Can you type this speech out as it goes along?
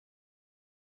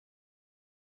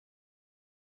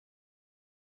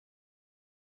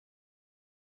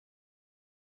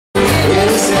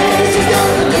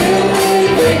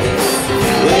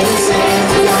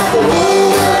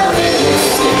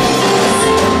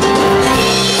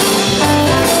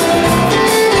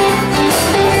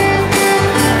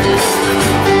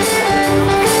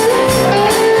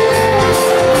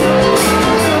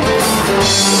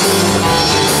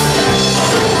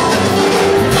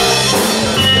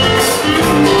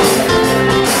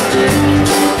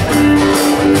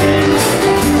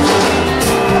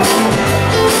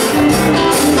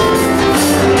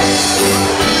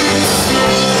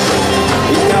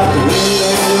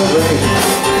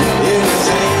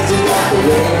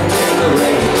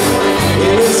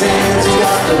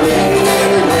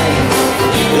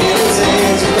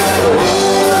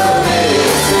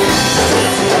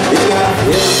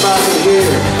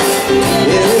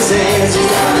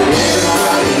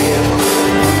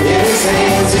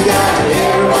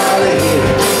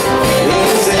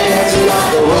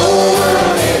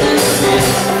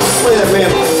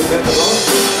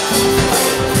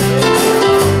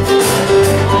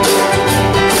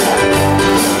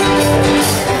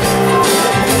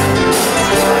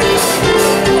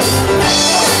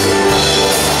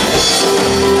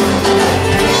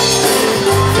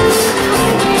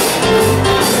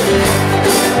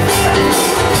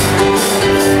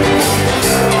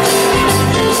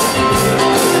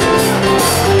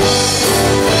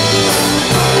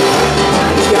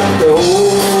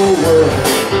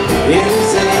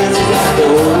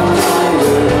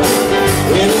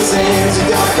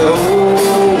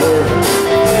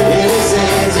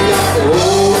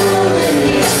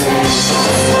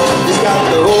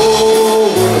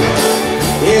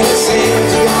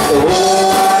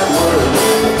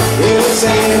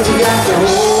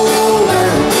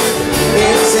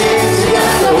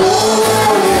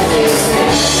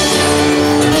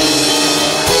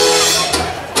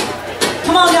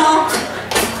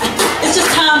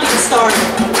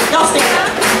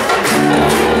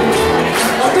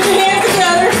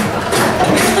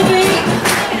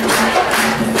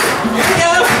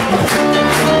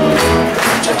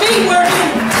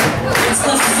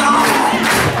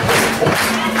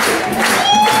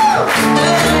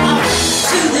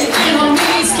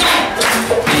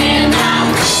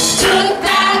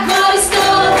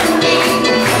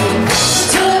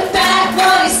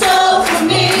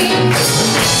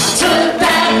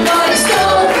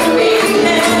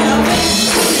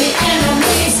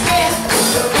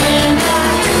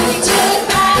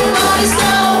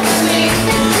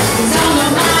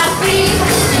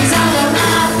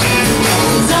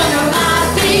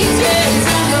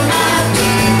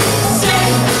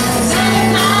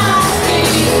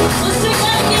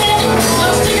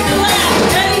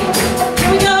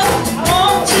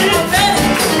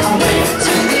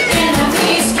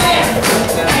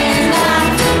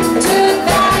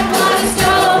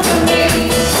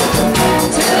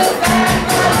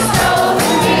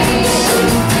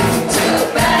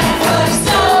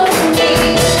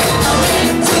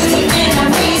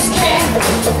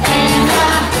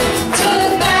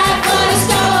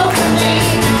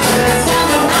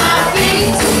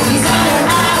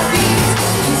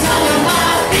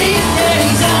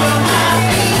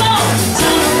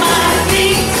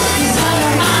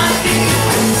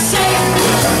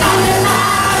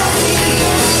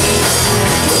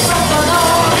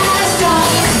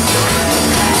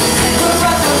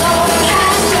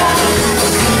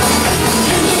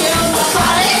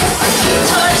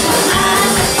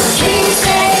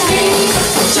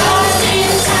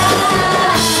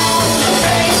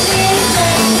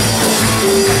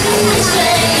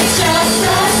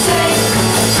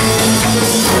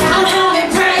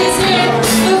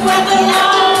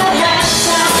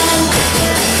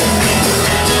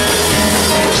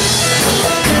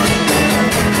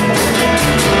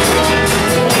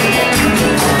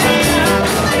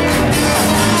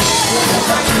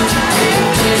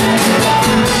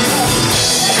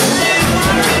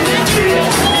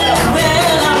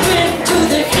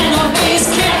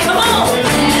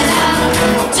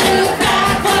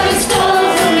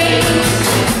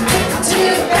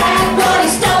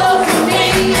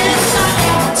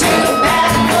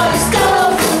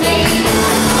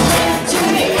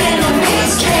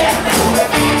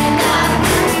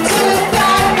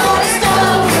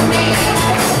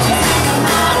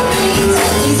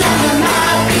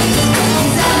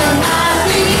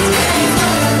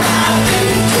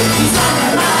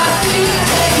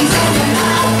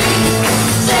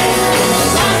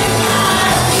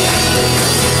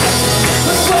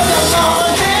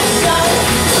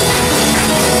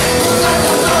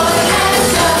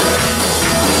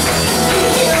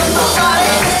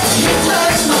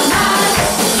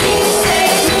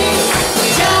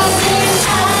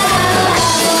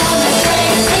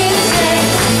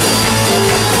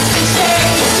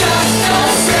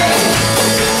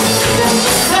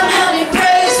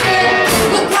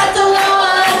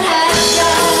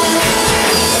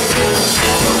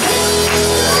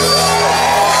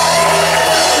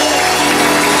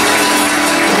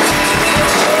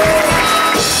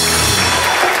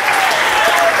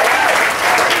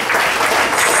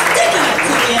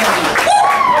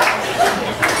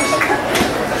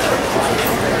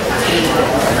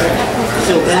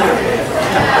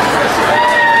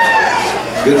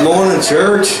morning,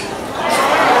 church.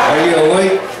 Are you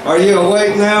awake? Are you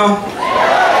awake now?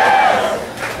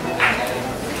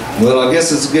 Well, I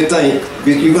guess it's a good thing.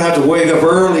 You're going to have to wake up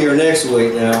earlier next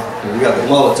week now. We got the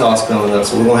mullet toss coming up,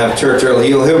 so we're going to have church early.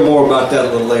 You'll hear more about that a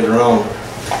little later on.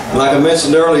 And like I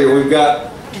mentioned earlier, we've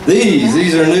got these.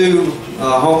 These are new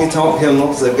honky tonk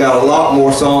hymnals. They've got a lot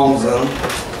more songs in them.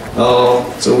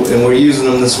 And we're using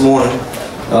them this morning.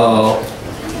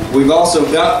 We've also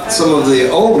got some of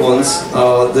the old ones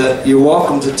that you're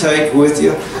welcome to take with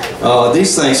you.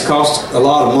 These things cost a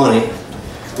lot of money,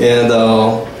 and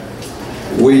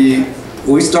we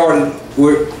started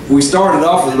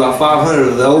off with about 500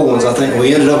 of the old ones. I think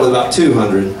we ended up with about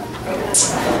 200.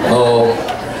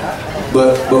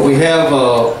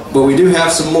 But we do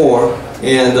have some more,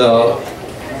 and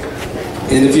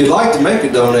if you'd like to make a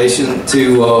donation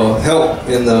to help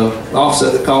in the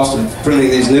offset the cost of printing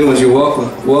these new ones, you're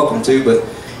welcome to.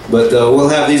 But we'll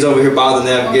have these over here by the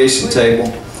navigation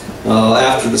table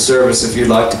after the service if you'd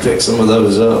like to pick some of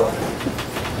those up.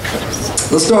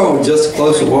 Let's start with Just a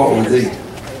Closer Walk with Thee.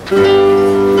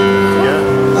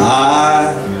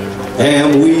 I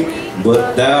am weak,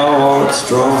 but Thou art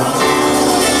strong.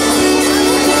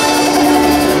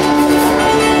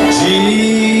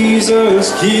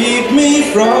 Jesus, keep me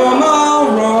from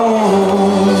all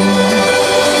wrong.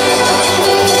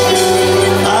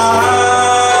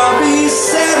 I'll be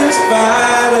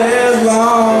satisfied as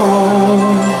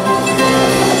long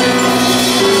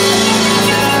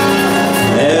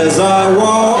as I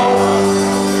walk.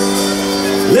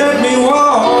 Let me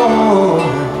walk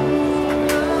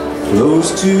close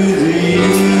to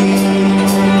Thee.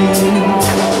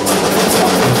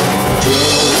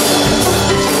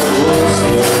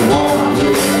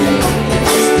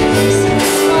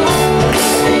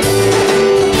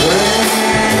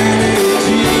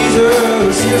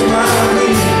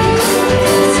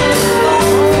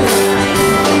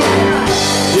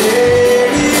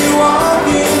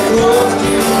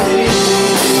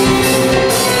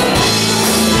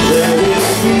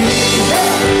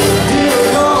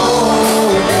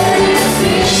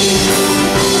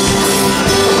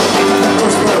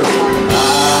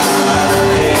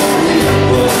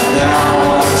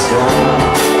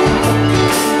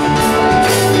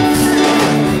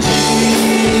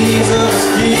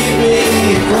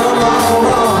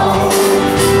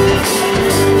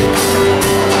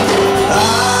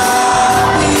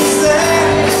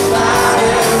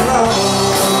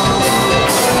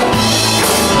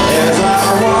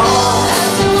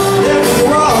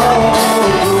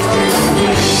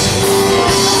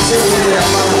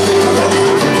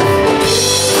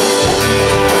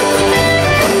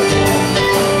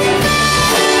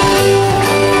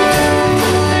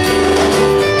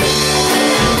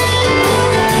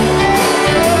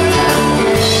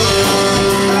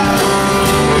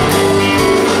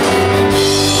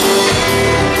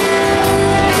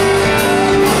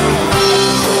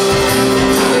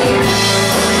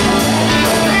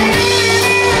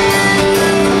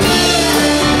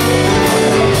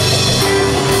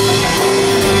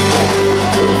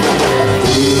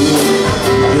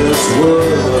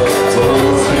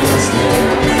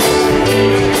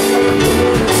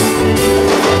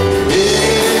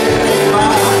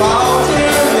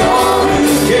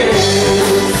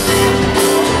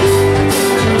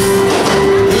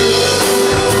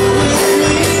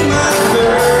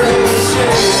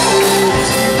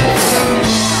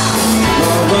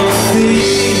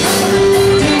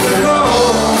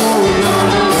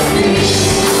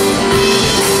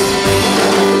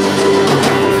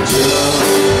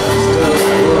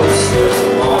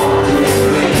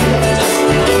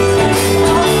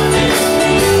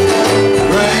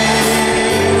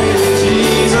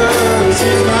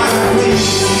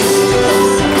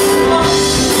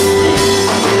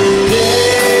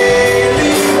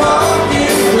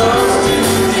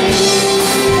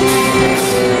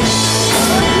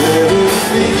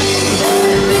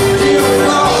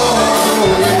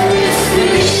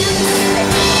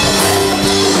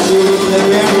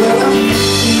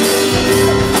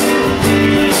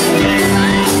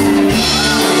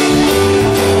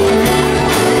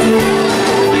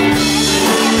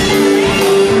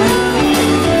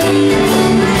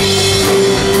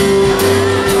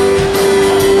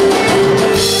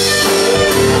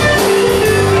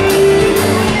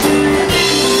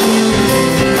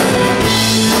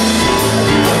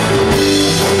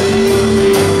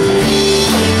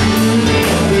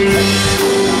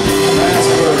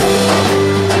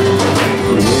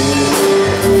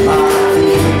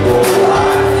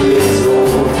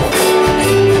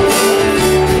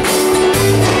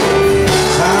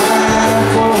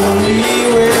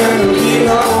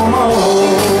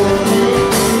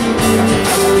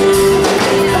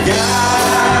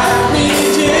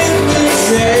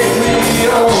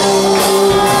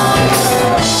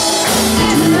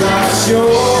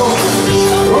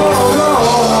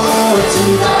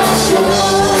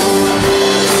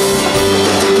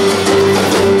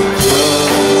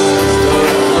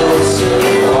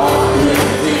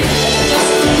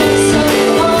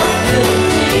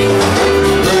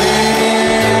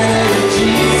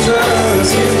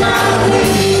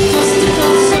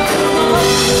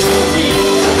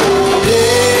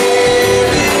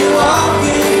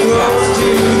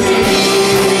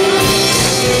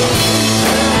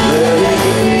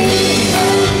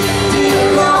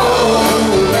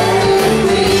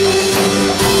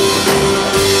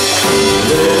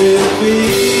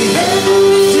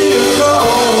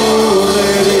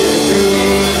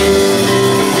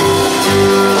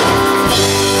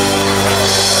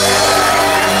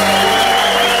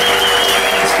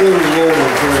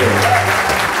 prayer.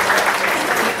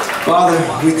 Father,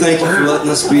 we thank you for letting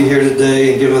us be here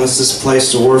today and giving us this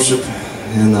place to worship.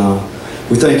 And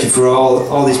we thank you for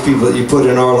all these people that you put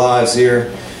in our lives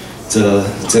here to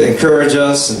encourage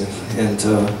us and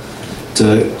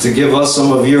to give us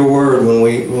some of your word when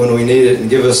we need it, and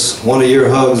give us one of your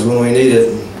hugs when we need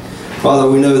it. Father,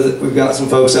 we know that we've got some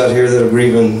folks out here that are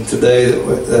grieving today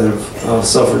that have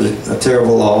suffered a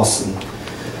terrible loss. And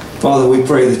Father, we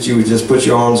pray that you would just put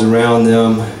your arms around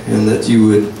them and that you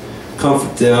would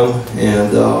comfort them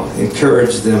and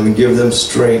encourage them and give them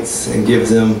strength and give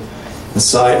them a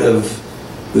sight of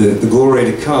the glory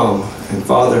to come. And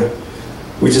Father,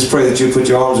 we just pray that you put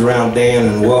your arms around Dan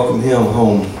and welcome him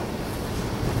home.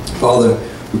 Father,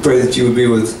 we pray that you would be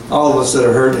with all of us that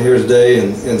are hurting here today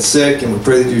and sick, and we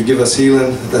pray that you would give us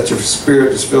healing, that your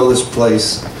Spirit just fill this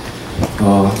place,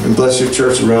 and bless your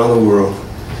church around the world.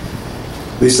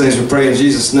 These things we pray in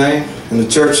Jesus' name. And the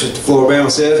church at Flora-Bama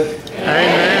said,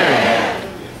 Amen.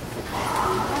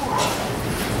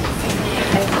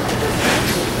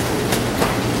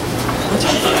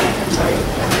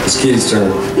 It's Kitty's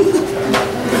turn.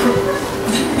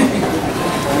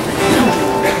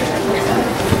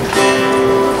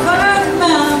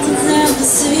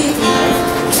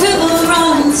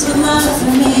 With love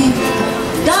for me,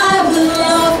 God will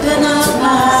open up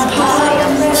my heart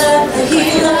and let the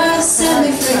healer set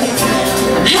me free.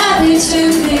 I'm happy to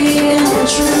be in the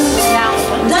truth,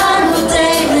 and I will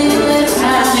daily lift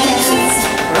my hands.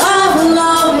 I will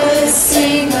always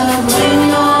sing of when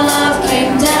your love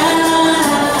came down.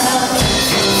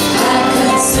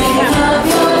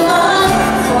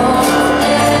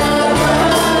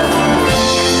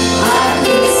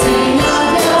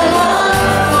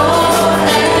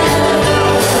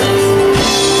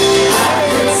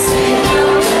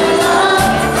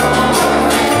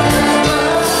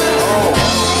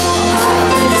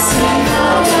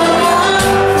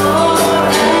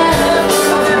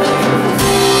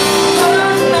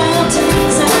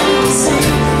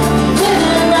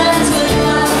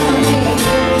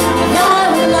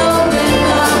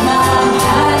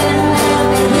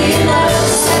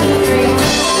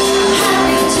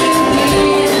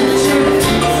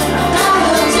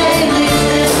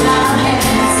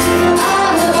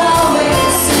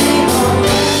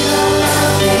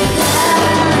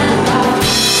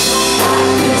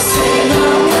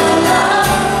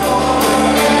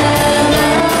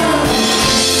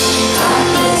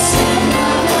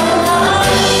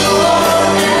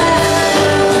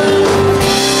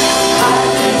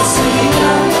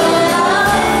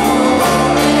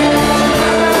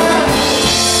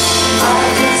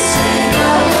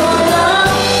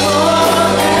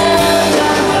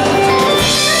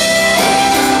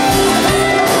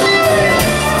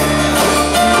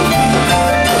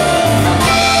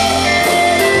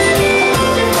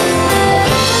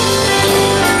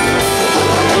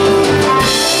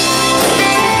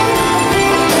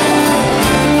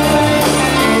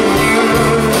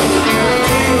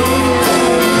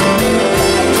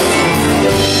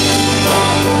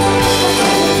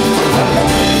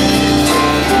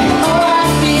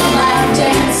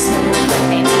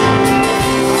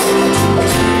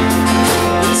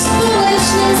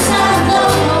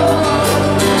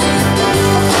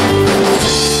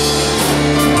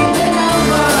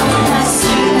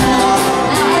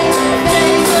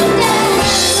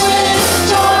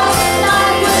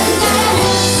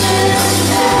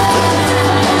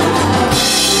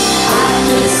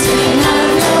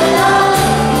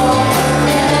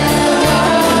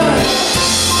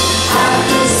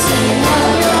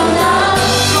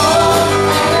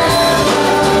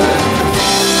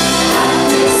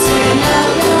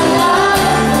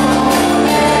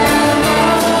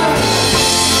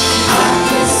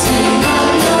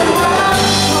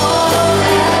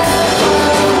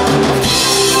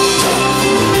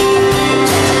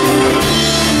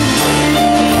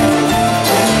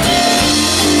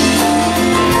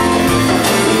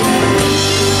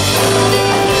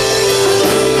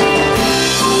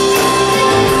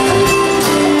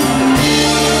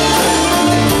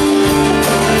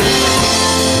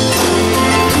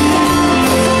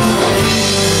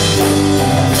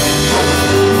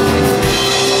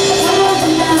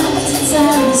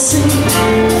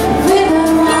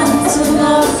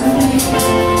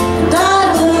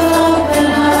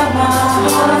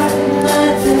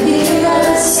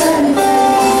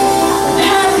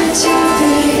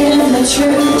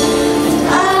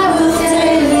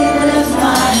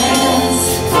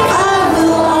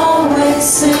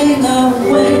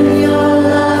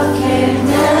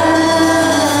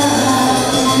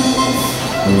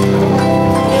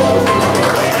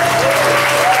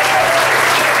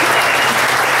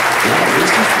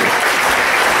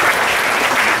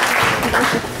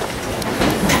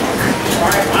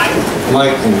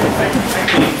 Mike.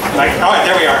 All right,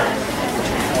 there we are.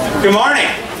 Good morning.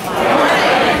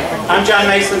 I'm John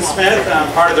Mason Smith.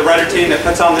 I'm part of the rudder team that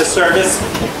puts on this service.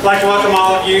 I'd like to welcome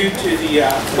all of you to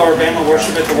the Flora-Bama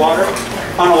Worship at the Water.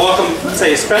 I want to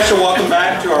say a special welcome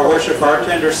back to our worship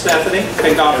bartender, Stephanie.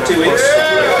 Been gone for 2 weeks.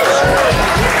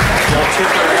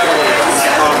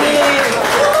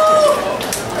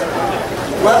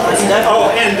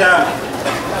 Oh, and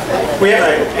we have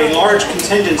a large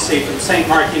contingency from St.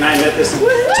 Mark United Methodist in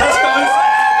Tuscaloosa.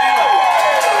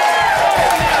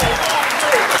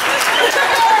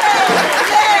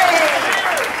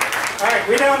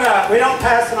 We don't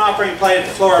pass an offering plate at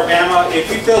Flora-Bama.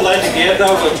 If you feel led to give,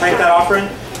 though, we'll take that offering.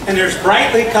 And there's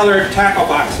brightly colored tackle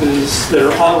boxes that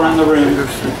are all around the room.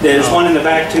 There's one in the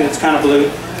back, too, that's kind of blue.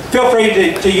 Feel free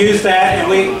to use that, and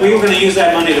we were going to use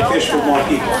that money to fish for more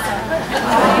people.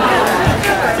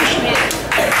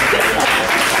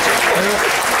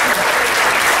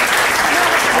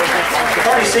 I've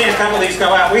already seen a couple of these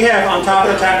go out. We have on top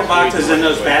of the tackle boxes in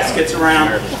those baskets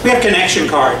around, we have connection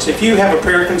cards. If you have a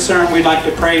prayer concern, we'd like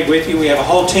to pray with you. We have a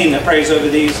whole team that prays over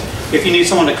these. If you need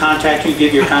someone to contact you,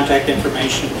 give your contact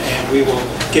information and we will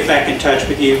get back in touch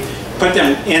with you. Put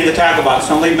them in the tackle box.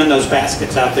 Don't leave them in those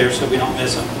baskets out there so we don't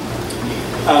miss them.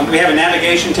 We have a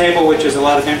navigation table, which is a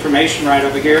lot of information right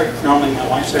over here. Normally my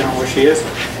wife's there, I don't know where she is.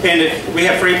 And we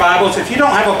have free Bibles. If you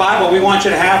don't have a Bible, we want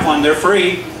you to have one. They're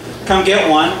free. Come get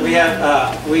one. We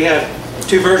have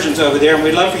 2 versions over there, and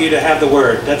we'd love for you to have the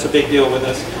Word. That's a big deal with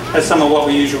us. That's some of what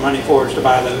we use your money for, is to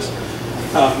buy those.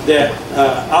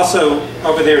 Also,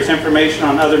 over there is information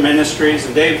on other ministries,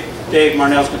 and Dave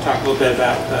Marnell's going to talk a little bit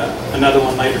about another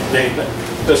one later today, but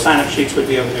those sign-up sheets would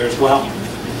be over there as well.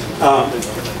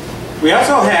 We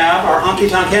also have our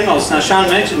honky-tonk hymnals. Now, Sean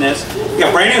mentioned this. We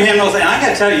got brand new hymnals, and I got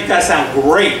to tell you, you guys sound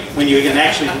great when you can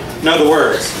actually know the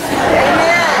words.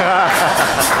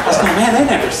 I was going, man, they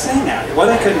never sing out here. Well,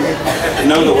 they couldn't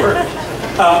know the word.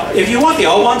 If you want the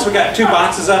old ones, we got 2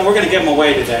 boxes of them. We're going to give them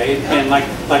away today. And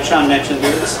like Sean mentioned,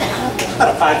 it's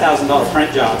about a $5,000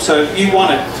 print job. So if you want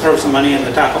to throw some money in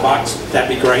the tackle box, that'd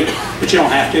be great. But you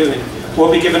don't have to. And we'll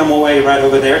be giving them away right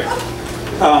over there.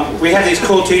 We have these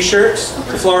cool t-shirts.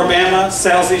 The Flora-Bama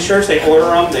sells these shirts. They order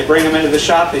them. They bring them into the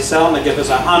shop. They sell them. They give us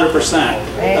 100%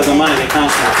 of the money that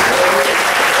comes from it.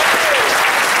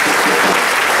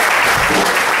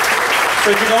 So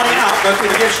if you're going out, go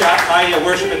through the gift shop, buy a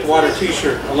Worship at the Water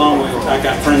t-shirt along with I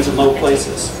Got Friends in Low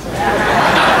Places.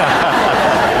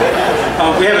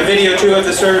 We have a video too of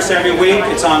the service every week.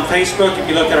 It's on Facebook. If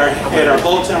you look at our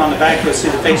bulletin on the back, you'll see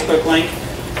the Facebook link.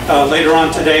 Later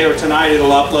on today or tonight it'll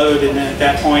upload, and then at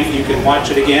that point you can watch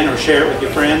it again or share it with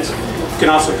your friends. You can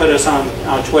also put us on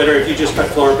Twitter. If you just put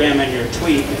Flora-Bama in your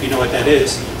tweet, if you know what that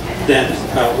is, then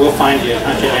we'll find you and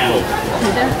hunt you down.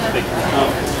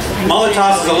 Mullet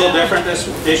toss is a little different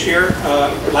this year.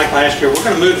 Like last year, we're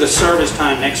going to move the service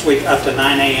time next week up to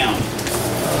 9 a.m.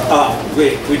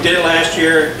 We did it last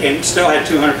year and still had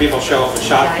 200 people show up. It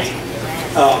shocked me.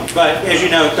 But as you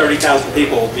know, 30,000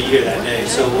 people will be here that day,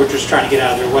 so we're just trying to get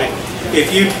out of their way.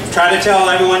 If you try to tell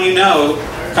everyone you know,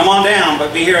 come on down,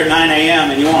 but be here at 9 a.m.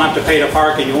 and you won't have to pay to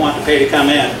park and you won't have to pay to come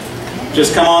in.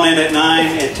 Just come on in at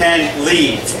 9, at 10,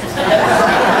 leave.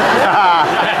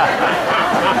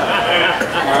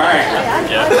 All right.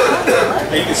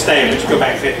 You can stay, but you go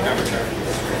back and get the cover charge.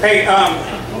 Hey,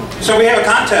 so we have a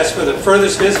contest for the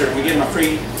furthest visitor. We give them a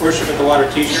free Worship at the Water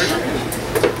t-shirt.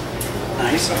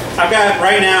 Nice. I've got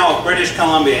right now British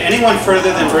Columbia. Anyone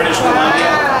further than British Columbia?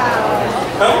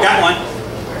 Oh, got one.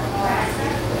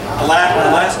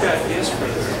 Alaska is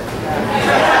further.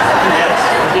 Yes.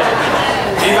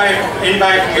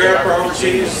 Anybody from Europe or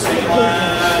overseas?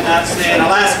 Anyone not seeing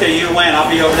Alaska? You win. I'll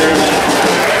be over there in a minute.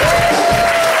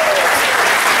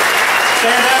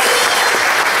 Stand up.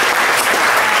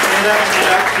 Stand up, stand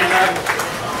up, stand up.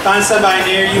 Find somebody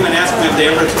near you and ask them if they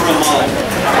ever threw a mullet.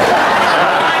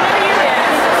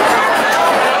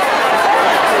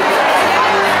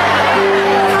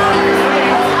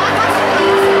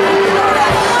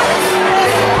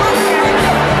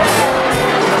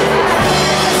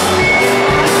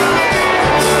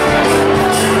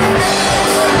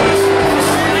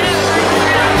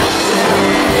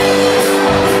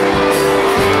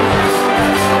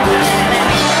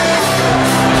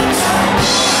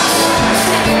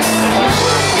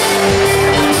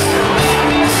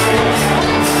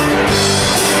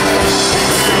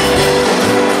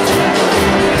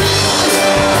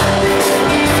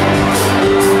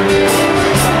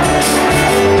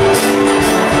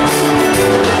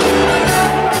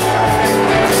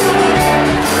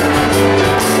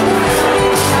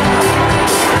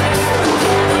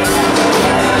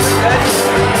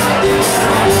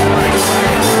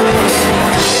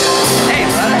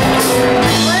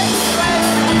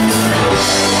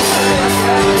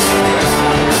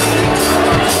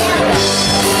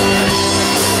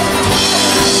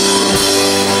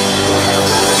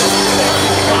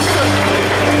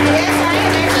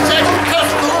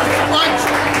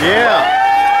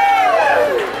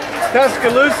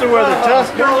 Tuscaloosa where the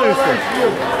Tuscaloosa.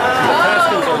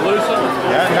 Tuscaloosa?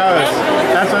 Yeah, no,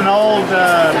 that's an old,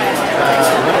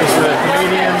 what was the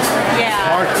comedian? Yeah.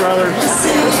 Marx Brothers.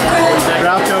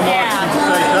 Ralph Marx used to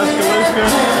say Tuscaloosa.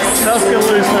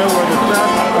 Tuscaloosa where the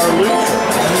Tus are loose.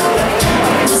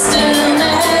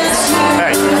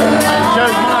 Hey, it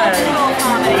shows my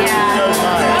age. It shows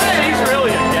my age. Hey, he's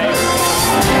really a gamer.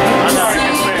 I'm not a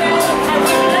fan.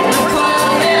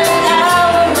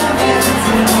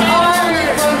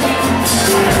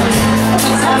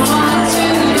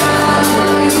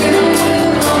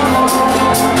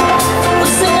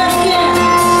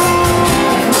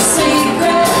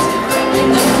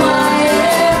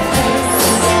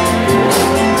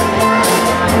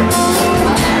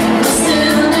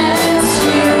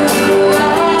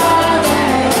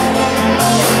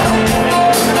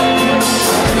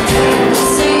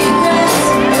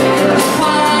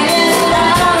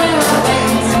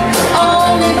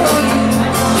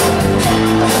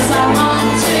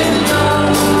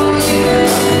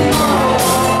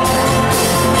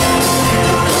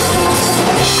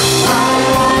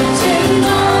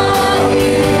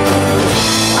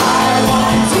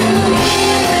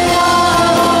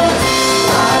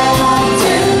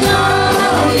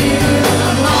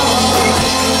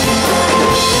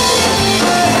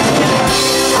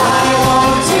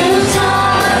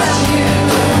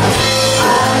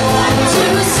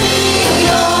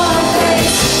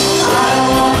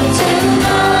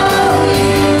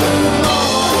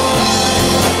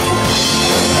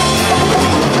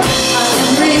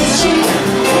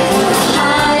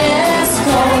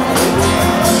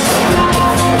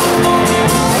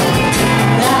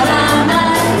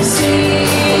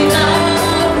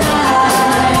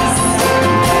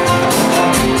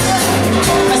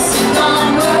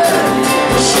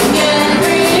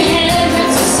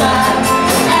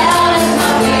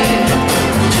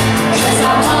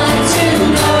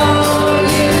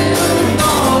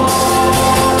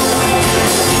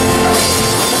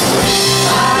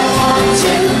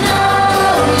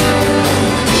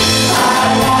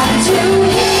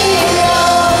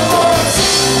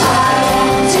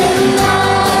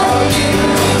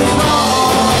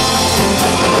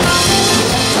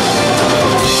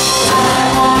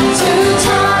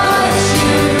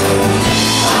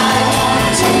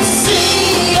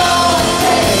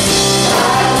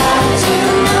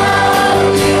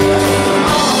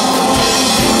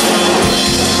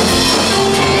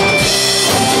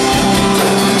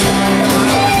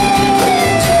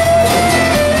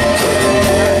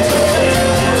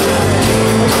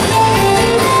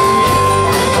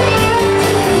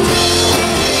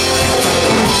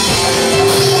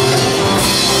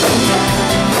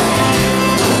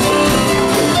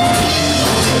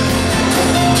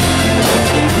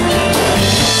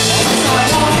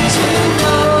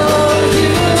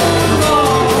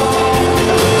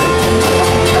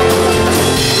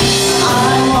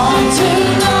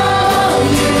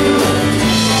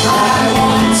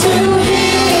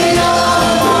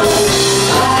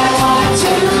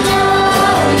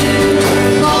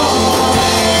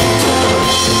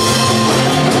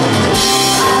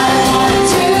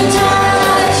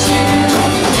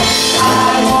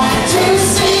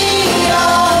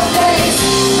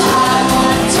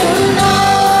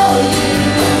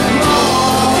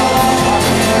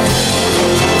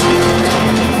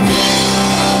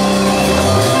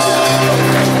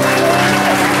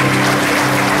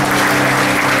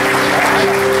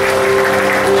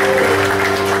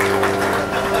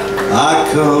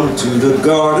 Come to the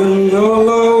garden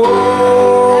alone,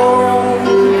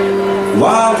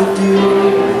 while the dew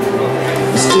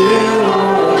is still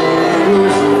on the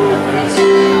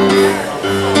roses,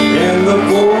 and the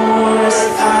voice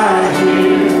I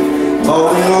hear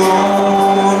falling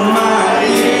on my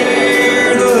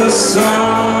ear, the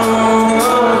Son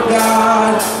of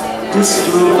God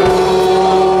discloses,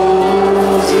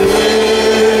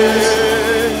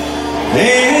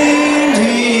 and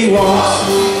He walks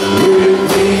with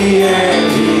me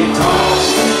and He talks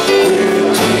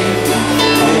with me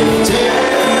and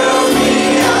tells me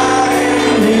I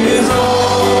am His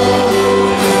own,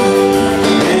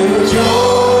 and the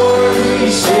joy He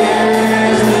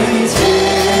shares He's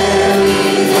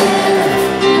very there,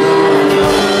 no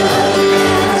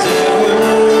one has ever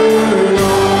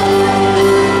known.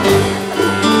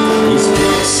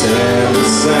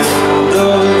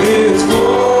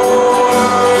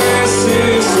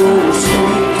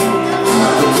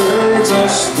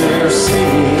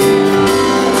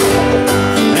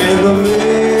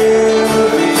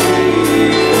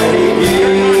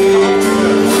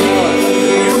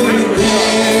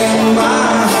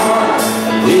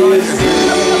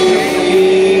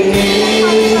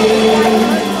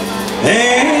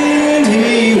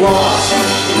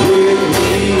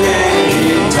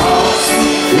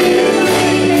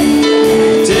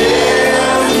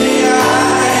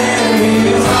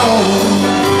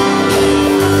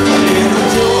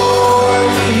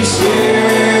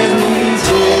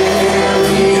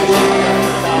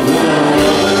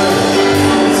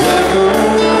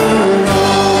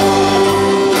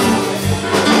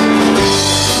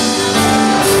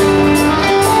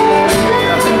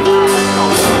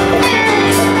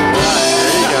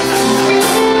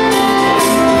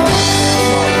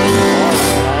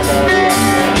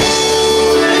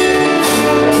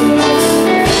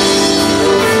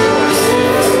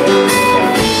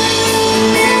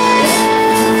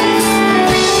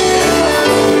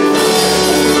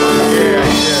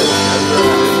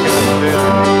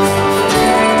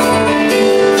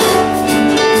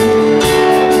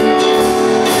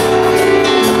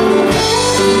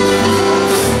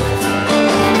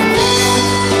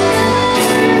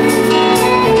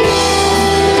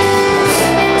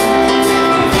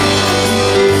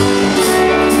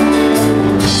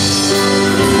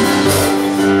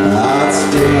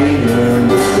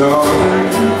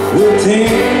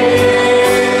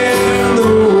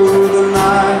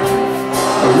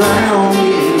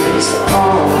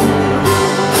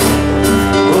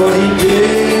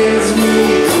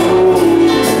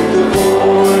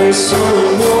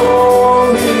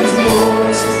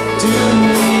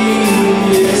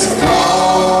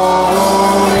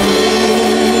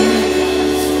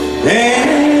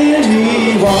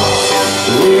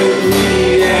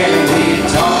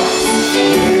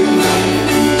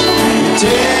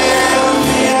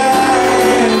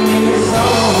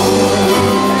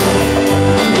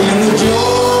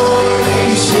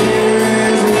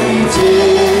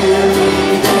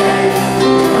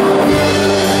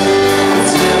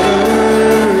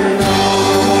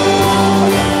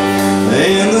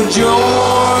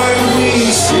 joy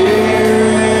we share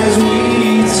as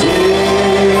we tell.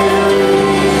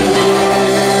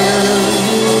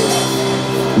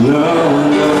 No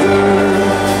other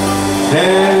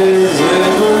has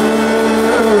ever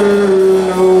known.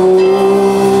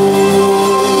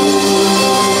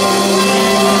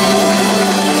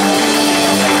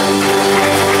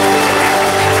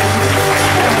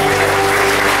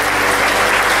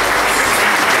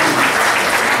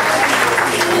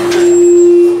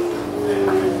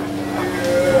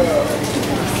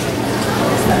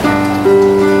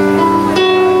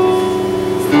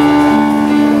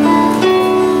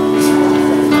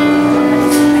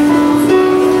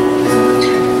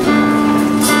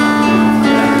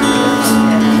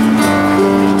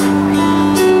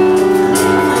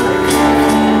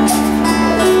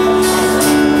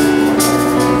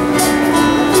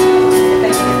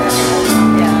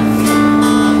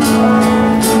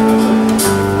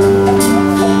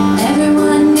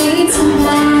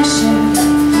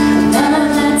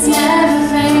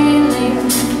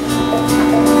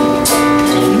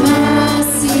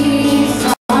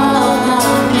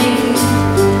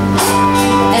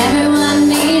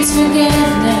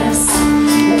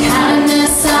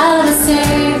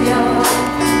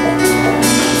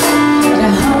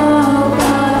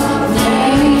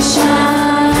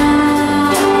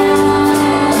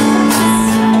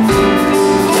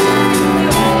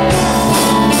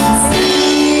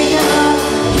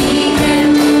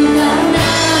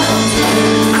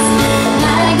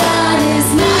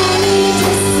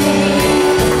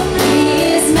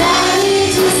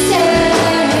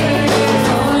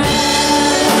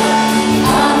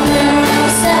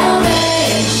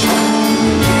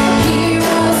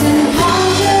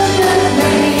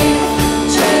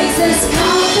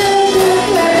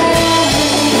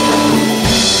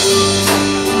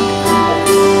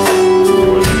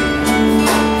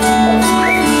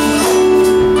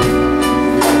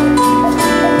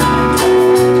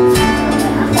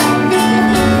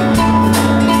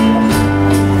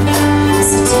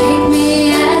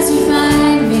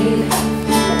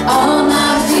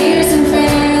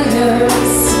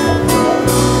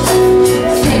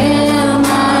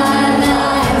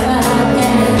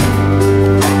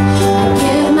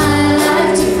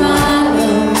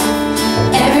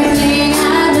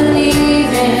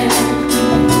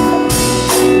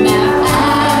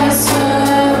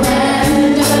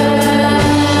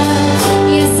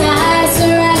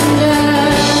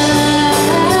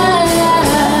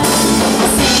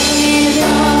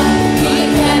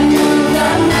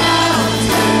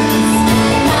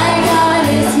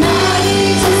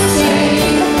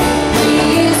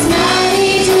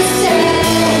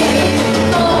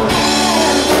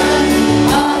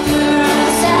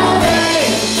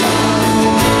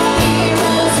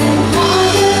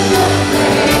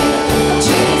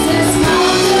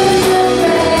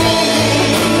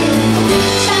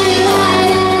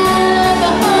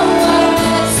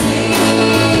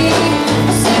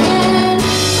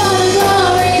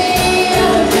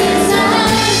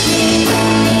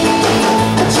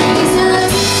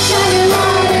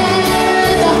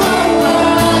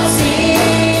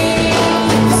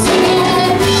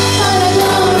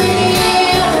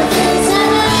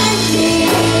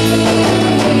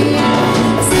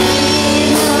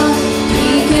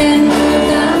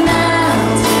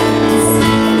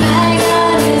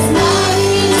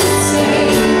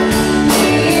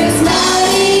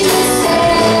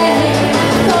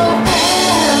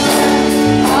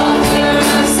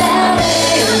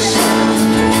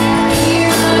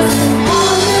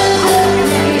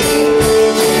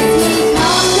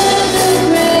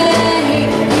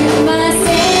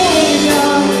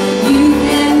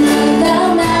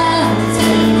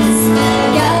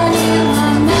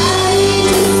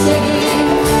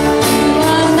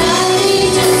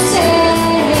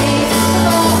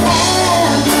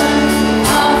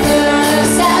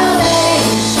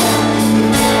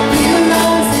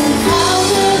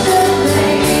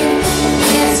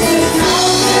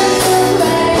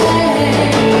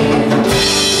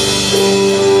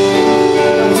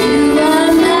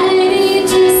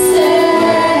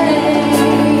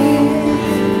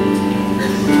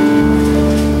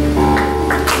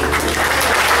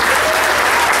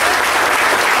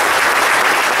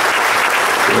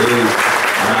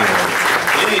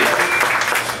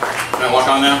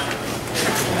 on now?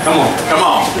 Come on, come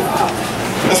on.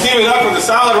 Let's give it up for the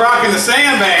Solid Rock and the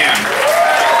Sand Band.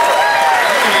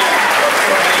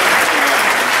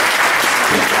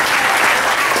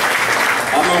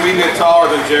 I'm a wee bit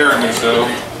taller than Jeremy, so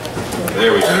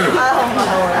there we go.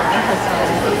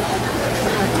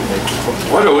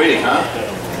 What a week, huh?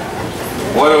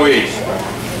 What a week.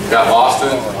 got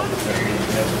Boston,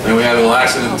 then we had an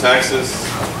election in Texas,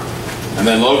 and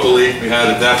then locally we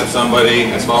had the death of somebody.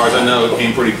 As far as I know, it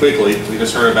came pretty quickly. We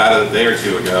just heard about it a day or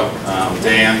two ago.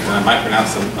 Dan, and I might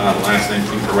pronounce the last name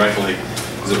incorrectly.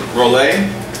 Is it Rollet?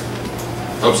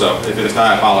 Hope so. If it is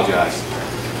not, I apologize.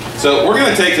 So we're going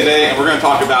to take today and we're going to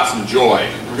talk about some joy.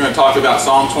 We're going to talk about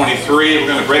Psalm 23. We're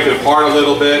going to break it apart a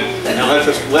little bit and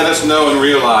let us know and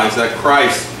realize that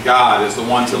Christ, God, is the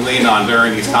one to lean on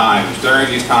during these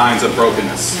times of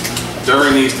brokenness,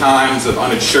 during these times of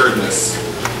unassuredness,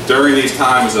 during these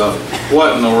times of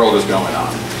what in the world is going on.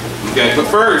 Okay, but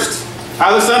first,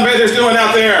 how are the sunbathers doing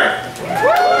out there?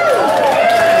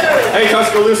 Hey,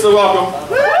 Tuscaloosa, welcome.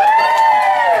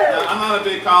 Now, I'm not a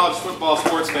big college football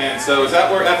sports fan, so is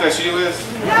that where FSU is?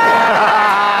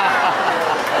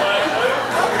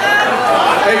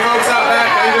 Hey, folks out back,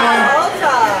 how you doing?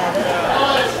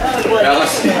 Now,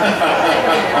 let's see.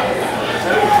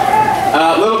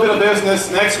 A little bit of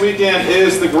business. Next weekend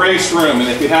is the Grace Room, and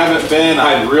if you haven't been,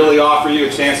 I'd really offer you a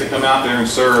chance to come out there and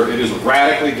serve. It is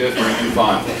radically different and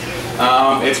fun.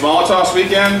 It's Molotov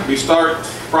weekend. We start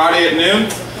Friday at noon.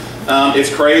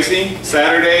 It's crazy.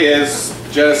 Saturday is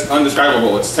just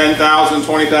undescribable. It's 10,000,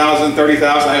 20,000,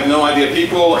 30,000, I have no idea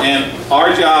people, and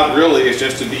our job really is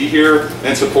just to be here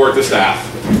and support the staff.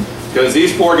 Because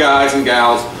these poor guys and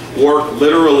gals work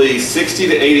literally 60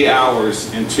 to 80 hours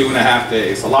in 2.5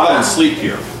 days. A lot of them sleep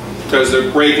here because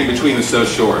their break in between is so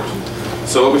short.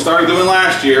 So what we started doing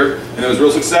last year, and it was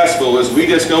real successful, is we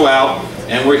just go out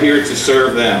and we're here to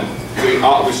serve them. We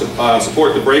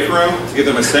support the break room to give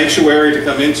them a sanctuary to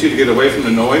come into to get away from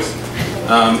the noise.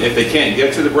 If they can't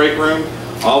get to the break room,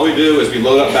 all we do is we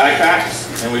load up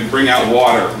backpacks and we bring out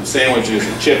water and sandwiches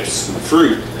and chips and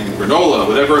fruit and granola,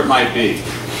 whatever it might be.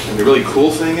 And the really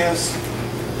cool thing is,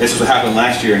 this is what happened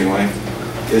last year anyway,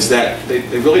 is that they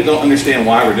really don't understand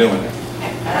why we're doing it.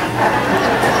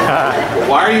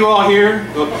 Why are you all here?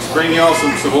 We'll bring you all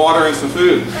some water and some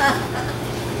food.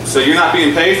 So you're not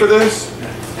being paid for this?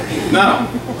 No.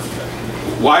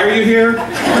 Why are you here?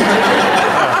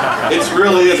 It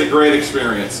really is a great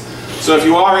experience. So if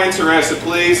you are interested,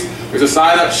 please, there's a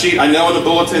sign-up sheet. I know in the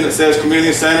bulletin that says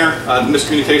Community Center,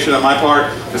 miscommunication on my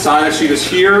part. The sign-up sheet is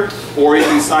here, or you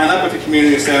can sign up at the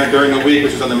Community Center during the week,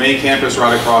 which is on the main campus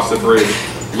right across the bridge.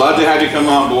 Love to have you come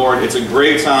on board. It's a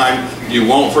great time. You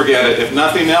won't forget it. If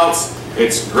nothing else,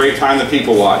 it's a great time to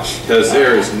people watch, because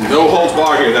there is no holds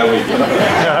bar here that weekend.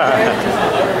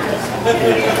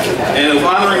 And the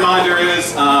final reminder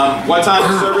is, what time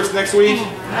is service next week? 9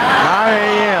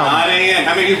 a.m. 9 a.m.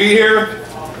 How many of you be here?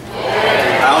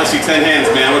 I only see 10 hands,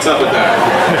 man. What's up with that?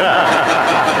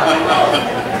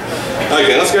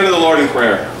 Okay, let's go to the Lord in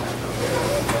prayer.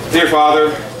 Dear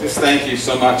Father, just thank you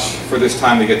so much for this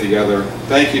time to get together.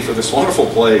 Thank you for this wonderful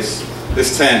place,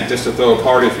 this tent, just to throw a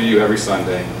party for you every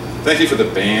Sunday. Thank you for the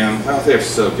band. Oh, they're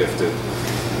so gifted.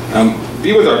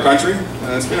 Be with our country.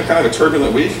 It's been a kind of a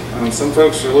turbulent week. Some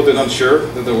folks are a little bit unsure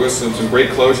that there was some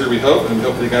great closure, we hope, and we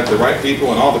hope they got the right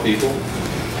people and all the people.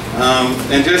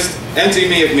 And just empty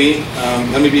me of me.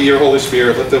 Let me be your Holy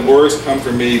Spirit. Let the words come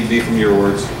from me, be from your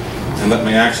words. And let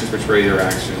my actions portray your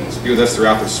actions. Be with us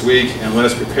throughout this week, and let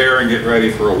us prepare and get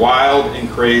ready for a wild and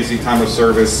crazy time of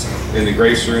service in the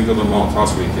Grace Room of the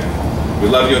Molotov weekend. We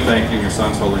love you and thank you in your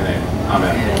Son's holy name.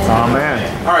 Amen.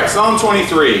 Amen. All right, Psalm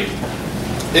 23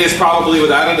 is probably,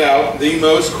 without a doubt, the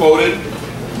most quoted,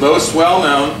 most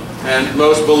well-known, and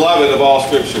most beloved of all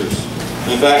scriptures.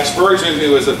 In fact, Spurgeon,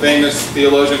 who is a famous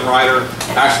theologian writer,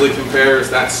 actually compares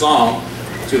that psalm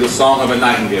to the song of a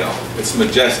nightingale. It's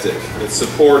majestic, it's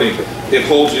supporting, it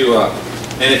holds you up.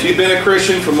 And if you've been a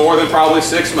Christian for more than probably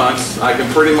 6 months, I can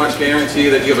pretty much guarantee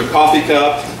that you have a coffee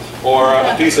cup or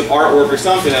a piece of artwork or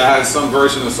something that has some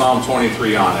version of Psalm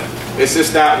 23 on it. It's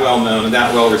just that well known and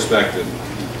that well respected.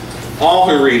 All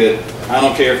who read it, I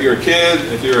don't care if you're a kid,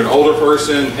 if you're an older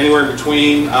person, anywhere in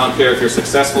between, I don't care if you're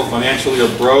successful financially or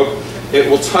broke, it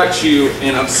will touch you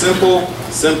in a simple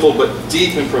but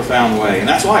deep and profound way. And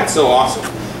that's why it's so awesome.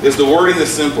 Is the wording is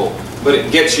simple, but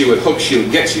it gets you, it hooks you,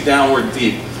 it gets you downward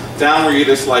deep. Down where you're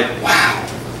just like, wow,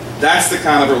 that's the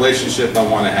kind of relationship I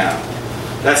want to have.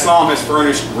 That psalm has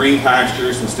furnished green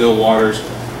pastures and still waters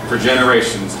for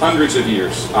generations, hundreds of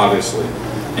years, obviously.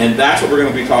 And that's what we're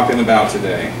going to be talking about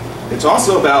today. It's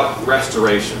also about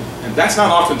restoration. And that's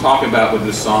not often talked about with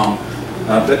this psalm,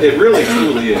 but it really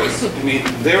truly is. I mean,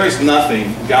 there is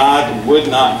nothing God would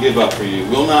not give up for you,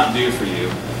 will not do for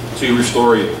you to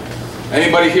restore you.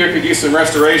 Anybody here could use some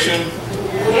restoration?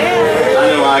 Yeah. I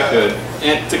know I could.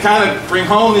 And to kind of bring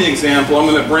home the example, I'm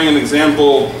going to bring an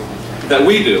example that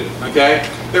we do, okay?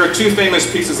 There are two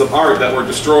famous pieces of art that were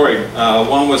destroyed.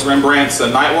 One was Rembrandt's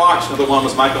Night Watch, another one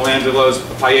was Michelangelo's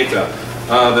Pieta,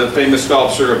 the famous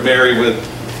sculpture of Mary with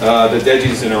the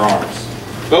Deges in her arms.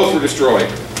 Both were destroyed.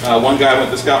 One guy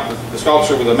went to the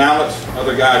sculpture with a mallet,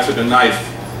 other guy took a knife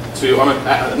to,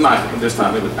 a knife, this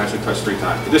time it would actually touch 3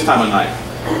 times, but this time a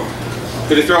knife.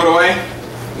 Did he throw it away?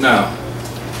 No.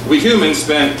 We humans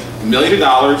spent millions of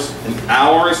dollars and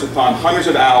hours upon hundreds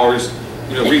of hours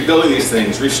rebuilding these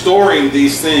things, restoring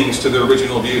these things to their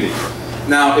original beauty.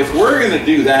 Now, if we're going to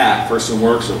do that for some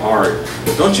works of art,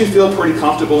 don't you feel pretty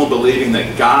comfortable in believing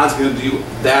that God's going to do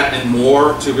that and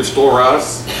more to restore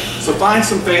us? So find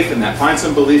some faith in that, find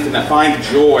some belief in that, find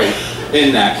joy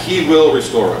in that. He will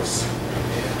restore us.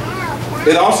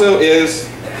 It also is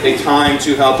a time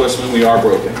to help us when we are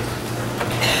broken.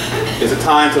 It's a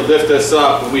time to lift us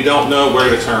up when we don't know where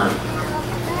to turn.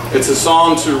 It's a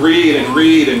song to read and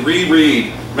read and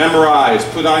reread, memorize,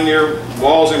 put on your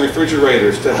walls and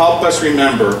refrigerators to help us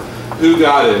remember who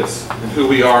God is and who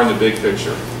we are in the big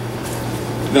picture.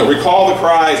 Recall the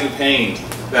cries and pain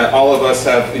that all of us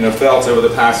have felt over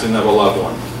the passing of a loved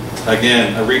one.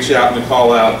 Again, I reach out and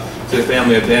call out to the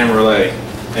family of Dan Relay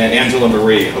and Angela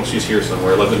Marie. I hope she's here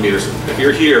somewhere. I'd love to meet her. If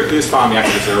you're here, please find me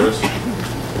after the service.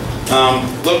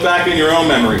 Look back in your own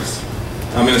memories,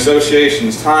 in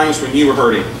associations, times when you were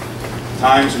hurting,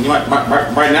 times when you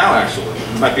right now actually,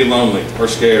 you might be lonely or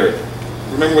scared.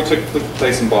 Remember what took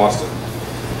place in Boston.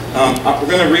 We're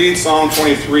going to read Psalm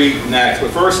 23 next,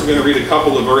 but first I'm going to read a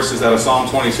couple of verses out of Psalm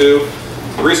 22.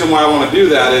 The reason why I want to do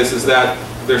that is that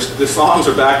the Psalms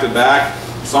are back to back.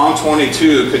 Psalm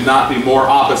 22 could not be more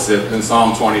opposite than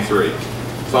Psalm 23.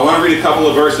 So I want to read a couple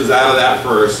of verses out of that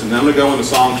first, and then I'm going to go into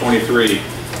Psalm 23.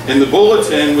 In the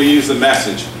bulletin, we use the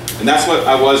Message, and that's what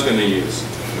I was going to use.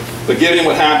 But given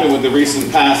what happened with the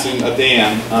recent passing of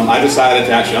Dan, I decided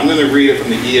to I'm going to read it from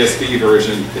the ESV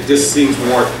version. It just seems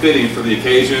more fitting for the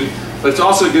occasion. But it's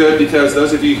also good because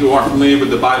those of you who aren't familiar with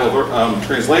the Bible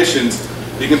translations,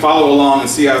 you can follow along and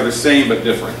see how they're the same but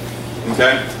different.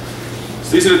 Okay?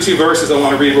 So these are the two verses I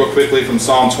want to read real quickly from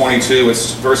Psalm 22.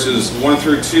 It's verses 1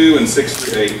 through 2 and 6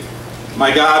 through 8.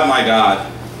 My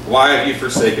God, why have you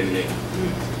forsaken me?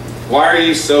 Why are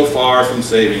you so far from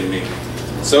saving me?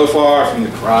 So far from the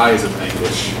cries of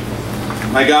anguish.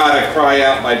 My God, I cry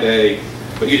out by day,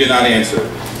 but you do not answer.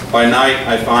 By night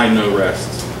I find no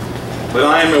rest. But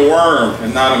I am a worm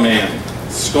and not a man,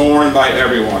 scorned by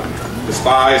everyone,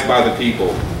 despised by the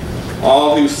people.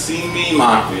 All who see me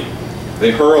mock me.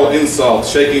 They hurl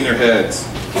insults, shaking their heads.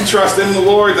 You trust in the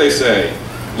Lord, they say.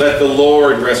 Let the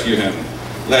Lord rescue him.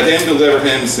 Let him deliver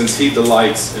him, since he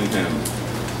delights in him.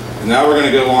 And now we're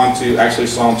going to go on to actually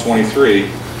Psalm 23.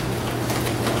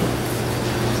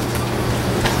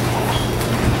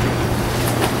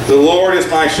 The Lord is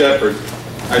my shepherd,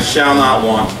 I shall not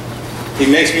want. He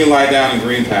makes me lie down in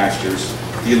green pastures.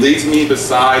 He leads me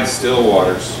beside still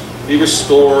waters. He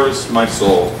restores my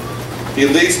soul. He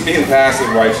leads me in paths of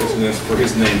righteousness for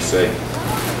his name's sake.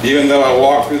 Even though I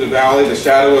walk through the valley of the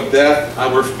shadow of death, I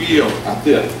will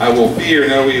fear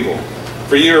no evil.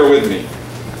 For you are with me.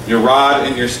 Your rod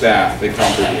and your staff, they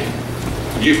comfort me.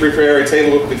 You prepare a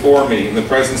table before me in the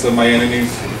presence of my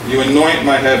enemies. You anoint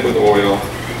my head with oil.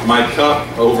 My cup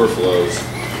overflows.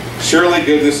 Surely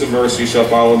goodness and mercy shall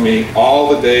follow me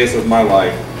all the days of my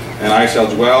life, and I shall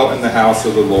dwell in the house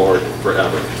of the Lord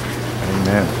forever.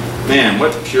 Amen. Man,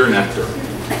 what pure nectar.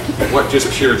 What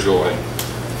just pure joy.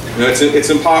 It's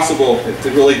impossible to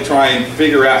really try and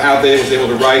figure out how David was able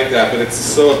to write that, but it's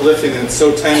so uplifting and it's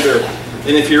so tender.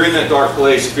 And if you're in that dark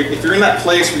place, if you're in that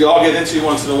place we all get into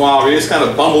once in a while, where you're just kind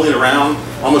of bumbling around,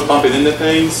 almost bumping into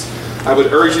things, I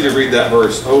would urge you to read that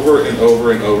verse over and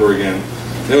over and over again.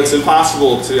 It's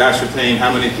impossible to ascertain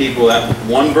how many people that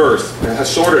one verse, how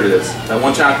short it is, that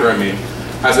one chapter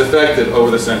has affected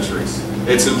over the centuries.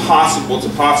 It's impossible to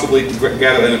possibly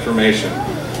gather that information.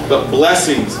 But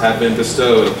blessings have been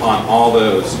bestowed upon all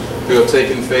those who have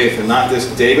taken faith in not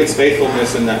just David's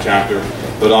faithfulness in that chapter,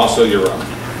 but also your own.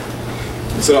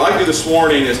 So what I'd like to do this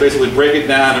morning is basically break it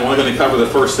down, and we're only going to cover the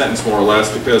first sentence more or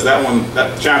less, because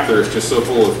that chapter is just so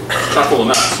full of chuckle and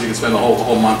nuts, you can spend the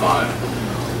whole month on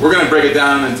it. We're going to break it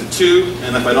down into 2,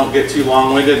 and if I don't get too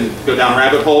long-winded and go down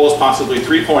rabbit holes, possibly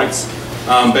 3 points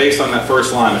based on that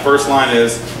first line. The first line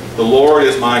is, the Lord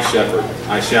is my shepherd,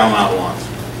 I shall not want.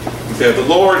 Okay, the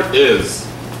Lord is.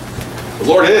 The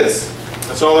Lord is.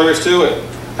 That's all there is to it.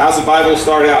 How's the Bible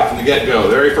start out from the get-go? The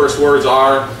very first words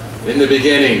are, in the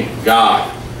beginning, God.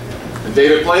 And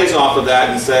David plays off of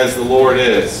that and says, the Lord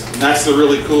is. And that's the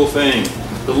really cool thing.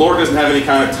 The Lord doesn't have any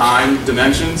kind of time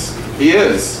dimensions. He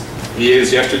is. He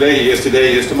is yesterday, He is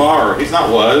today, He is tomorrow. He's not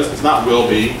was, He's not will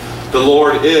be. The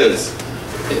Lord is.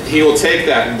 He will take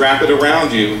that and wrap it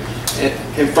around you,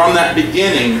 and from that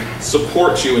beginning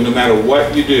support you in no matter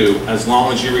what you do, as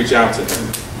long as you reach out to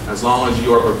Him, as long as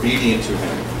you are obedient to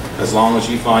Him, as long as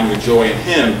you find your joy in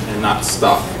Him and not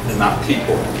stuff and not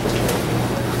people.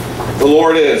 The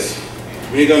Lord is.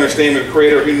 We need to understand the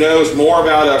Creator who knows more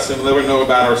about us than we'll ever know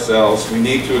about ourselves. We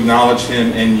need to acknowledge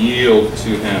Him and yield to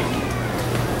Him.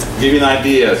 I'll give you an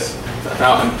idea of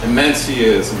how immense He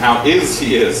is and how He is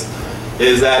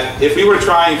that if we were to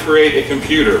try and create a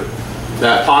computer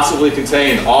that possibly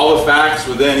contained all the facts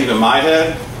within even my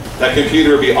head, that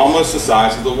computer would be almost the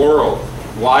size of the world.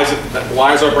 Why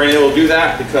is our brain able to do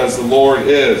that? Because the Lord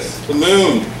is. The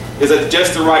moon is at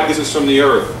just the right distance from the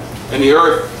earth. And the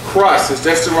earth crust is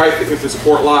just the right thickness to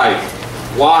support life.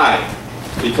 Why?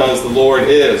 Because the Lord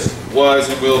is, was,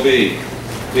 and will be.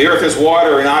 The earth has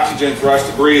water and oxygen for us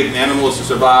to breathe, and animals to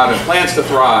survive, and plants to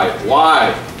thrive.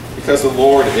 Why? Because the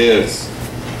Lord is.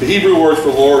 The Hebrew word for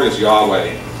Lord is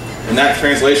Yahweh. And that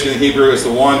translation in Hebrew is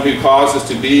the one who causes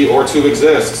to be or to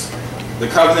exist. The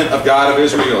covenant of God of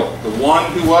Israel, the one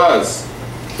who was,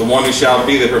 the one who shall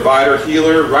be, the provider,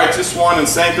 healer, righteous one, and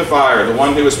sanctifier, the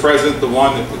one who is present, the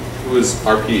one who is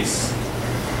our peace.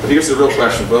 But here's the real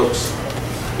question, folks.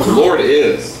 The Lord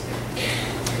is,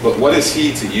 but what is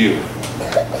He to you?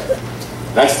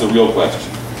 That's the real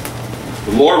question.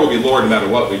 The Lord will be Lord no matter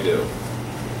what we do.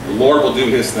 The Lord will do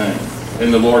His thing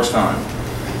in the Lord's time.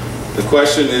 The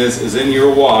question is in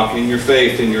your walk, in your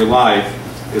faith, in your life,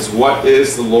 is what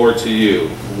is the Lord to you?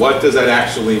 What does that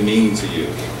actually mean to you?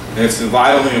 And it's a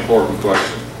vitally important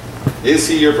question. Is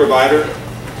He your provider?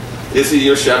 Is He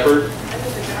your shepherd?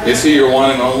 Is He your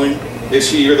one and only? Is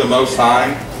He your the Most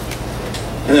High?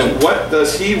 And then what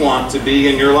does He want to be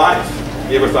in your life?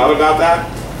 You ever thought about that?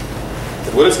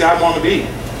 What does God want to be?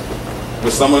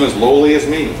 With someone as lowly as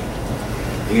me?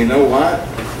 And you know what?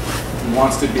 He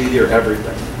wants to be your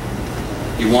everything.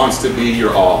 He wants to be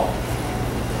your all.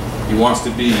 He wants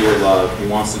to be your love. He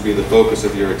wants to be the focus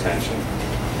of your attention.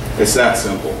 It's that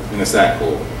simple, and it's that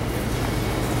cool.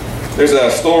 There's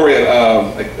a story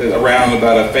around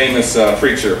about a famous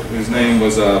preacher whose name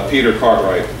was Peter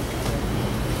Cartwright.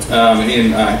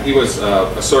 He was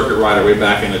a circuit rider way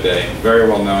back in the day, very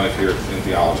well known if you're in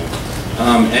theology.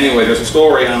 Anyway, there's a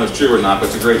story, I don't know if it's true or not, but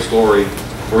it's a great story,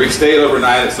 where he stayed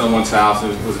overnight at someone's house,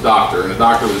 and it was a doctor, and the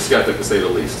doctor was a skeptic to say the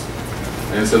least.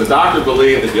 And so the doctor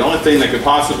believed that the only thing that could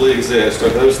possibly exist are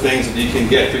those things that you can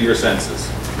get through your senses.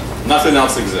 Nothing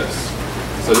else exists.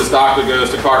 So this doctor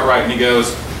goes to Cartwright and he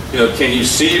goes, can you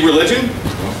see religion?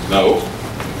 No.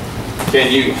 Can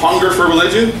you hunger for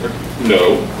religion?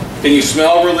 No. Can you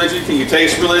smell religion? Can you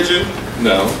taste religion?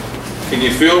 No. Can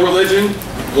you feel religion?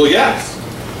 Well, yes.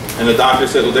 And the doctor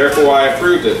said, well, therefore I have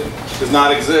proved it. It does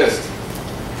not exist.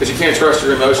 Because you can't trust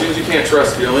your emotions, you can't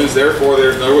trust feelings, therefore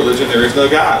there's no religion, there is no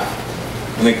God.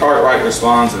 And then Cartwright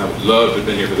responds, and I would love to have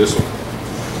been here for this one.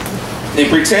 In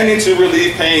pretending to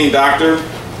relieve pain, doctor,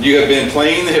 you have been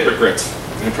playing the hypocrite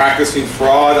and practicing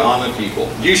fraud on the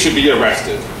people. You should be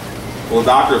arrested. Well, the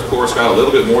doctor, of course, got a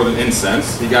little bit more than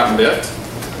incensed. He got miffed.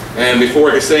 And before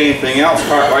he could say anything else,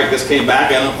 Cartwright just came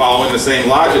back at him following the same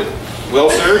logic.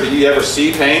 Well, sir, did you ever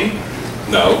see pain?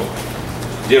 No.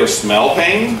 Did you ever smell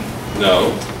pain?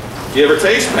 No. Did you ever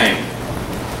taste pain?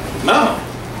 No.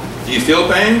 Do you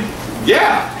feel pain?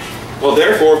 Yeah. Well,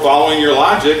 therefore, following your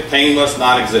logic, pain must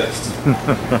not exist.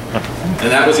 And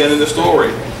that was the end of the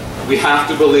story. We have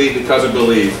to believe because of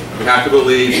belief. We have to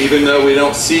believe even though we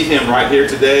don't see Him right here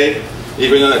today,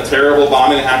 even though that terrible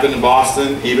bombing happened in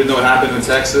Boston, even though it happened in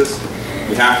Texas,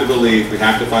 we have to believe, we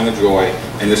have to find the joy,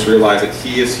 and just realize that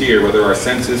He is here, whether our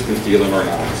senses can feel Him or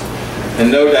not.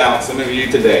 And no doubt, some of you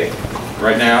today,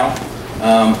 right now,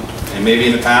 and maybe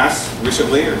in the past,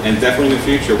 recently, and definitely in the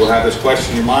future, will have this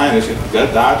question in your mind,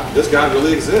 does God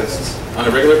really exist on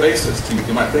a regular basis?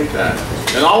 You might think that.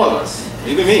 And all of us,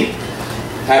 even me,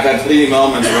 have had fleeting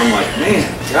moments where I'm like,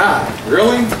 man, God,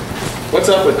 really? What's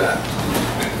up with that?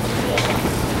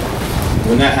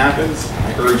 When that happens,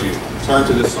 I urge you, turn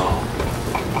to this song.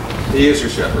 He is your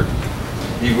shepherd.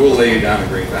 He will lay you down in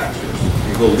green pastures.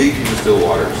 He will lead you to still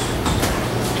waters.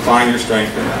 Find your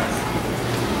strength in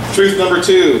that. Truth number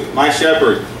 2, my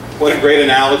shepherd. What a great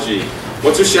analogy.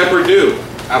 What's a shepherd do?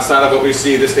 Outside of what we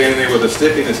see, this standing there with a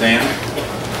stick in his hand.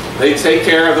 They take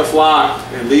care of the flock.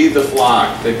 They lead the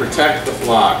flock. They protect the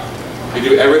flock. They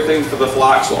do everything for the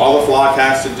flock. So all the flock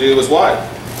has to do is what?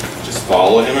 Just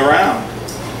follow him around.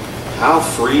 How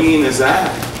freeing is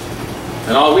that?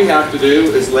 And all we have to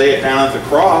do is lay it down at the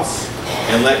cross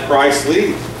and let Christ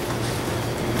lead.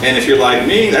 And if you're like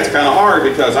me, that's kind of hard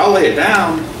because I'll lay it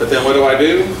down, but then what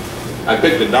do? I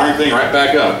picked the darn thing right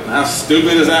back up. How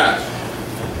stupid is that?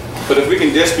 But if we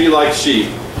can just be like sheep,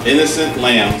 innocent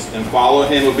lambs, and follow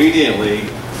him obediently,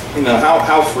 you know,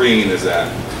 how freeing is that?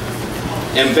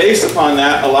 And based upon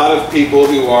that, a lot of people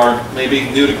who are maybe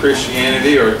new to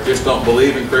Christianity or just don't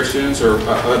believe in Christians or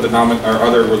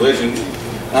other religions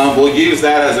will use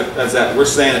that as that we're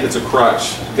saying that it's a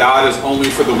crutch. God is only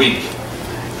for the weak.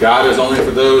 God is only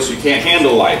for those who can't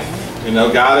handle life. You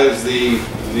know, God is the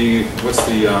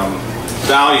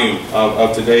value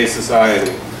of today's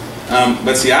society.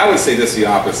 But see, I would say this the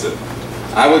opposite.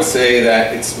 I would say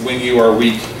that it's when you are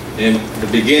weak. And the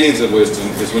beginnings of wisdom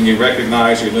is when you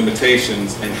recognize your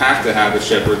limitations and have to have a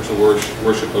shepherd to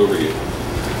worship over you.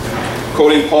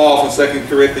 Quoting Paul from 2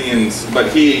 Corinthians,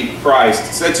 "But he,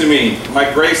 Christ, said to me, my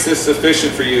grace is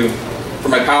sufficient for you, for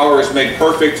my power is made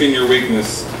perfect in your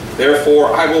weakness.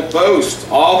 Therefore I will boast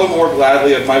all the more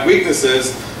gladly of my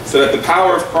weaknesses, so that the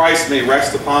power of Christ may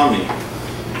rest upon me."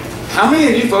 How many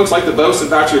of you folks like to boast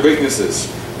about your weaknesses?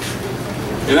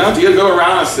 You know, do you go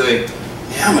around and say,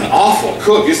 "Yeah, I'm an awful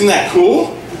cook, isn't that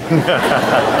cool?"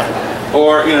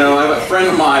 Or, you know, I have a friend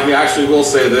of mine who actually will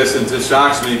say this, and it just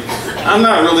shocks me. "I'm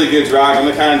not a really good driver. I'm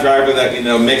the kind of driver that, you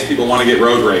know, makes people want to get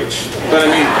road rage." But I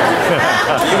mean,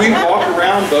 do we walk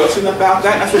around boasting about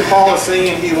that? That's what Paul is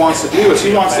saying he wants to do, is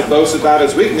he wants to boast about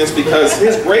his weakness, because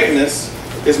his greatness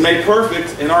is made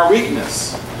perfect in our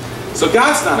weakness. So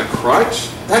God's not a crutch.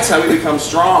 That's how we become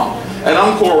strong. At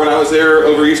Encore, when I was there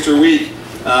over Easter week,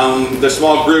 the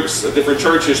small groups of different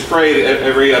churches prayed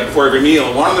before every meal.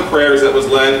 And one of the prayers that was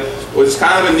led was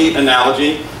kind of a neat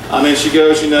analogy. And she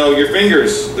goes, you know, your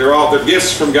fingers, they're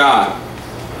gifts from God.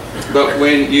 But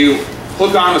when you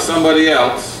hook on to somebody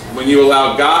else, when you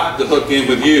allow God to hook in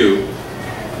with you,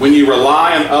 when you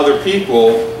rely on other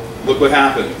people, look what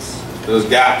happens. Those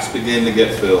gaps begin to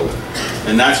get filled.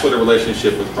 And that's what a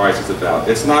relationship with Christ is about.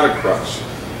 It's not a crutch.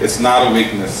 It's not a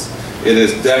weakness. It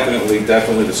is definitely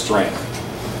the strength.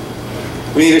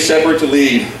 We need a shepherd to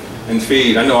lead and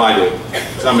feed. I know I do,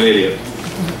 because I'm an idiot.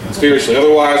 Spiritually,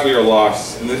 otherwise we are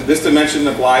lost. And this dimension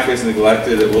of life is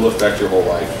neglected. It will affect your whole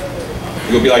life.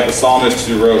 You'll be like the psalmist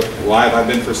who wrote, "Why have I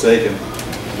been forsaken?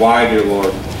 Why, dear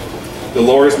Lord? The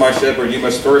Lord is my shepherd." You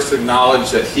must first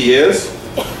acknowledge that he is,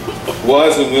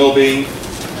 was, and will be,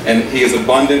 and he is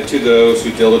abundant to those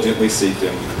who diligently seek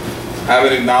him.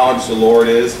 Having acknowledged the Lord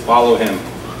is, follow him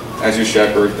as your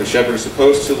shepherd. The shepherd is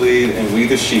supposed to lead, and we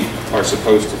the sheep are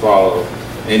supposed to follow.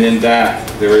 And in that,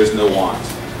 there is no want.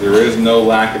 There is no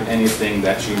lack of anything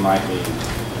that you might need.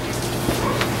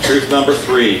 Truth number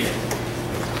 3.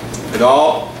 It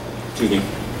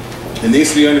needs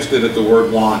to be understood that the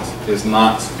word want is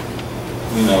not,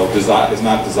 you know, is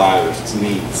not desires, it's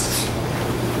needs.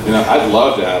 You know, I'd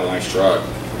love to have a nice truck.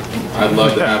 I'd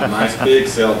love to have a nice big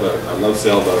sailboat. I love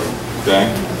sailboat, okay?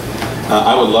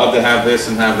 I would love to have this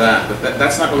and have that, but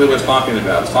that's not really what it's talking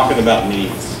about. It's talking about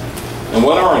needs. And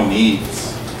what are our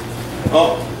needs?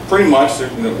 Well, pretty much they're,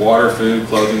 you know, water, food,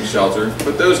 clothing, shelter.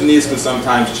 But those needs can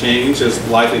sometimes change as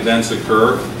life events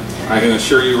occur. I can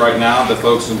assure you right now that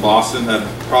folks in Boston have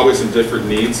probably some different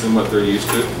needs than what they're used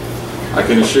to. I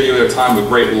can assure you at a time of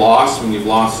great loss, when you've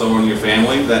lost someone in your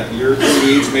family, that your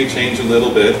needs may change a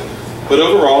little bit. But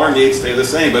overall, our needs stay the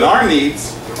same. But our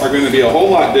needs are going to be a whole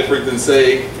lot different than,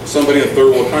 say, somebody in a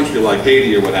third world country like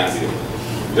Haiti or what have you.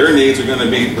 Their needs are going to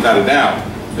be, without a doubt,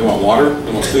 they want water,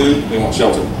 they want food, they want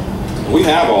shelter. And we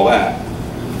have all that.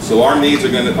 So our needs are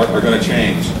going to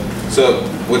change. So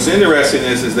what's interesting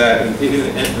is that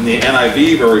in the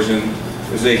NIV version,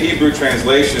 there's a Hebrew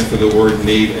translation for the word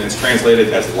need, and it's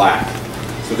translated as lack.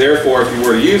 So therefore, if you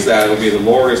were to use that, it would be, the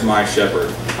Lord is my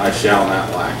shepherd, I shall not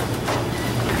lack.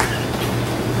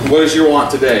 What is your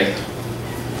want today?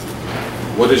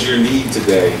 What is your need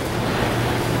today?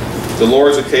 The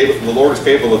Lord is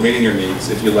capable of meeting your needs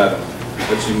if you let him.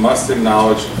 But you must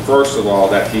acknowledge, first of all,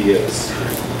 that he is.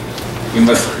 You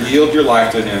must yield your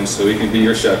life to him so he can be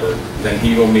your shepherd. Then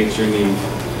he will meet your need.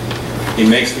 He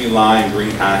makes me lie in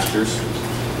green pastures.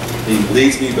 He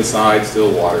leads me beside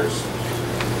still waters.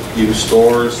 He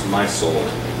restores my soul.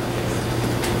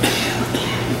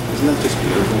 Isn't that just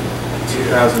beautiful?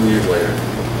 2,000 years later.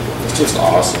 It's just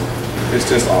awesome. It's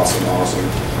just awesome.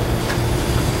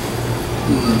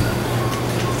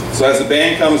 So as the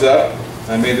band comes up,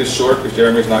 I made this short because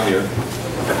Jeremy's not here.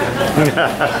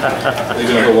 He's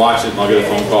going to go watch it and I'll get a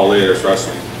phone call later, trust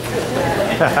me.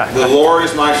 The Lord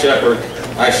is my shepherd,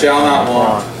 I shall not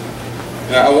want.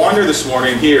 Now, I wonder this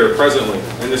morning here, presently,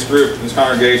 in this group, in this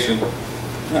congregation,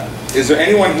 is there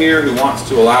anyone here who wants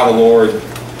to allow the Lord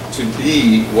to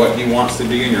be what he wants to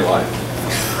be in your life?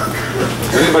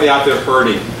 Is there anybody out there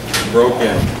hurting,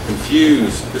 broken, confused?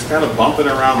 confused, just kind of bumping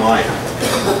around life?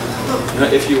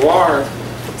 If you are,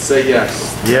 say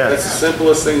yes. Yes. That's the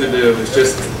simplest thing to do, is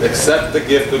just accept the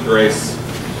gift of grace,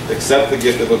 accept the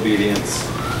gift of obedience,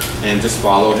 and just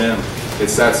follow him.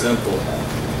 It's that simple.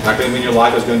 Not going to mean your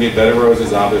life is going to be bed of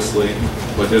roses, obviously,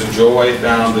 but there's joy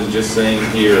found in just saying,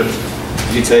 here,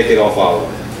 you take it, I'll follow.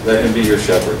 Let him be your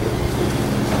shepherd.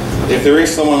 If there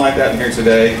is someone like that in here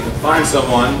today, find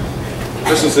someone, a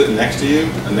person sitting next to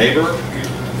you, a neighbor,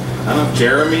 I don't know,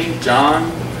 Jeremy,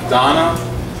 John, Donna,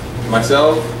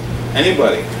 myself,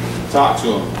 anybody. Talk to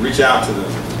them, reach out to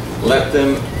them. Let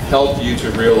them help you to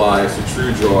realize the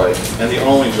true joy and the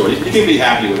only joy. You can be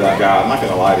happy without God, I'm not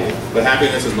going to lie to you, but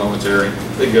happiness is momentary.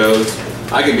 It goes.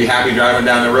 I can be happy driving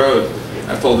down the road.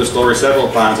 I've told this story several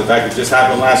times. In fact, it just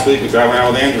happened last week. We were driving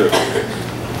around with Andrew.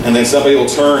 And then somebody will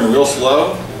turn real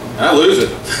slow, and I lose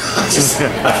it.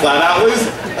 I flat out lose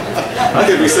it. I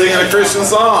could be singing a Christian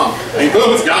song, and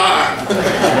boom, it's gone.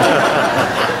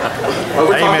 What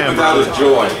we're talking about is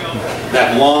joy,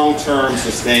 that long-term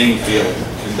sustained feeling,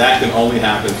 and that can only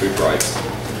happen through Christ.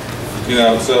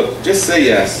 So just say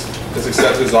yes. Just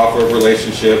accept his offer of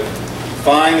relationship.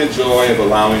 Find the joy of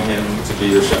allowing him to be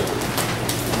your shepherd.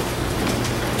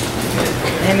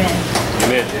 Amen.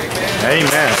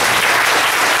 Amen.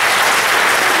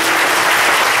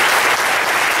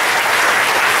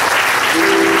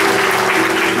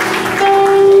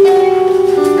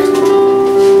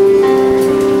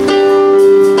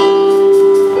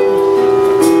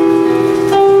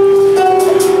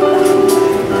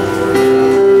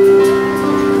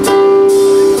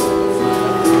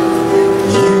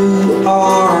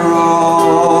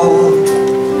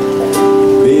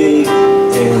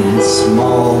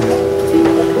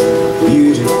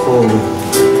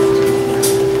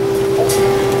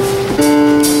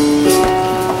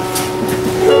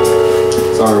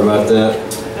 Sorry about that.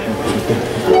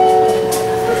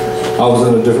 I was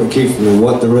in a different key from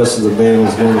what the rest of the band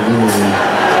was going to do. And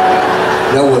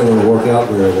that wasn't going to work out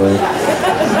very well.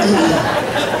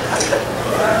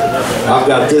 I've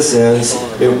got this end.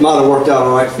 It might have worked out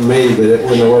all right for me, but it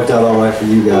wouldn't have worked out all right for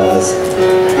you guys.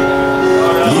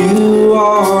 You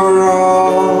are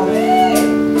all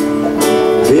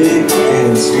big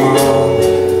and small,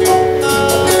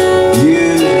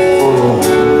 beautiful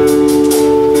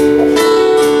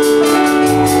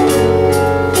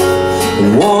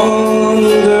and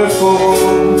wonderful,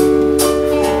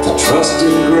 to trust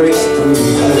in grace through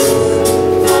faith.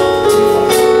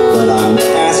 But I'm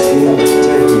asking you to taste.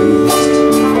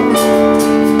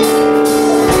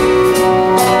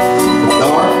 The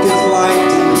dark is light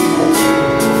to you,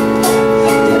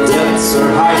 the depths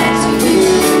are heights to you.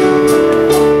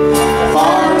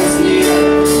 Far is near,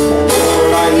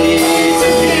 Lord, I need to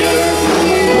hear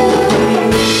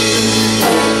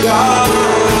God,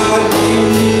 we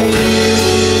need.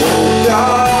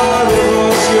 God,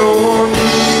 was your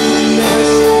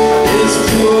nearness is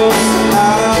to us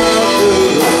how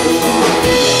good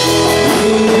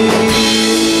we need.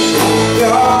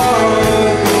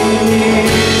 God, we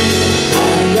need.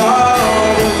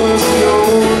 God, was your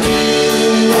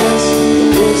nearness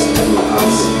is to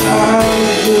us how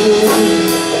good,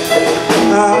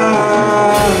 how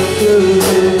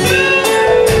good.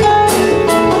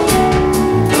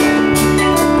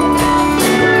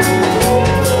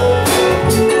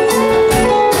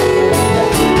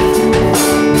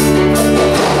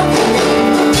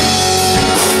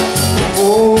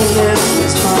 Fullness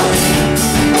is mine.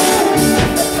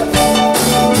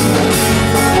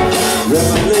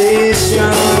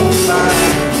 Revelation mine.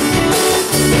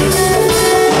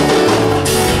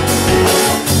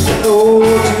 Oh,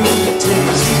 to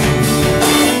taste,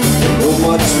 oh,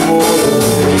 much more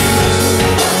than this.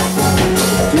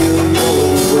 Feel your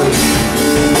weight.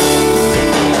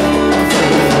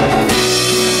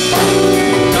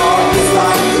 Dark is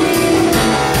like the moon,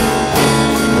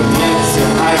 the depths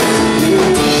are high to you.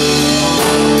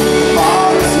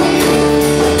 Far is near,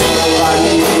 all I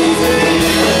need is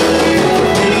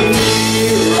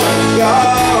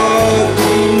God,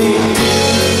 we need.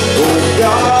 Oh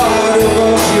God, of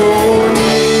us your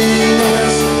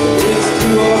nearness is to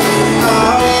us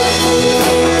our good.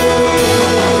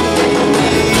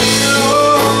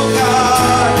 Oh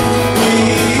God, we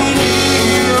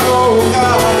need. Oh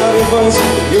God, of us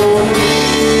your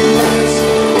nearness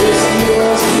is to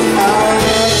us our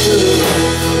good.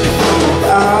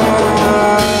 Our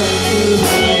good.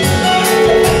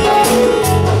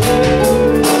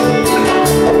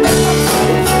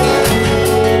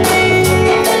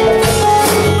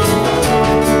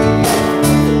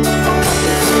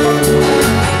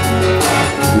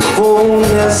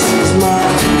 Fullness is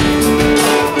mine.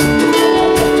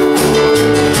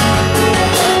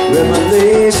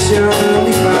 salvation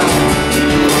be found.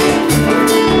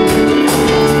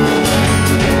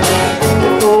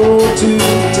 Oh, to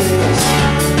taste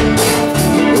much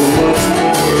more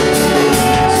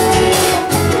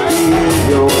in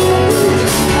your way.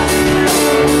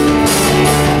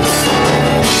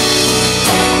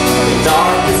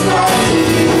 Dark is light to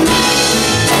you,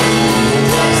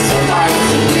 so light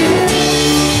to you.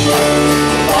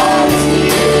 All is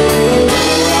near,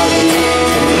 God be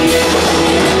near.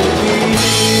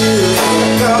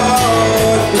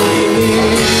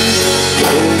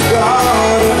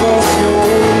 God of us, your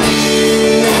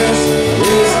nearness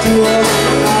is to us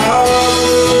our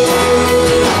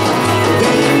good.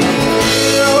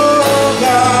 Oh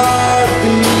God,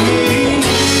 be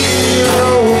near.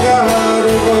 Oh God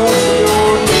of us,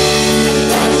 your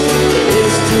nearness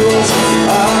is to us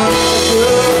our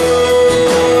good.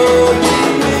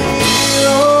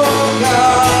 Oh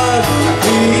God,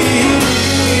 be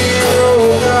near. Oh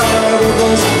God of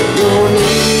us, your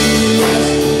nearness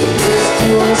is to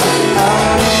us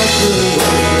our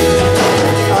good.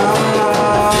 Our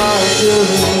good.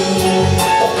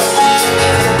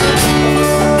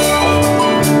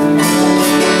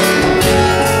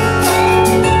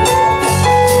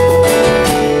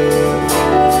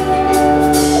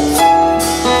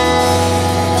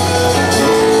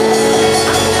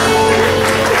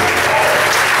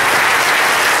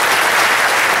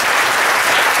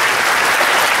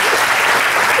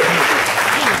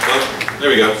 There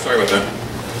we go. Sorry about that.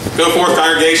 Go forth,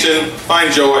 congregation.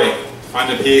 Find joy. Find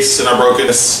the peace in our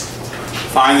brokenness.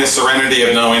 Find the serenity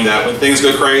of knowing that when things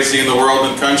go crazy in the world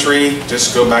and country,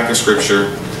 just go back to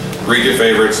Scripture. Read your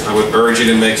favorites. I would urge you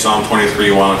to make Psalm 23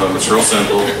 one of them. It's real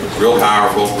simple, real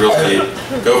powerful, real deep.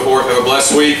 Go forth. Have a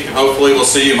blessed week. And hopefully we'll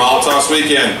see you Molotov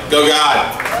weekend. Go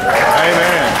God.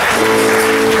 Amen.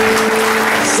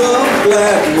 Some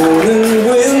black morning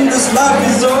when this life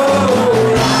is over.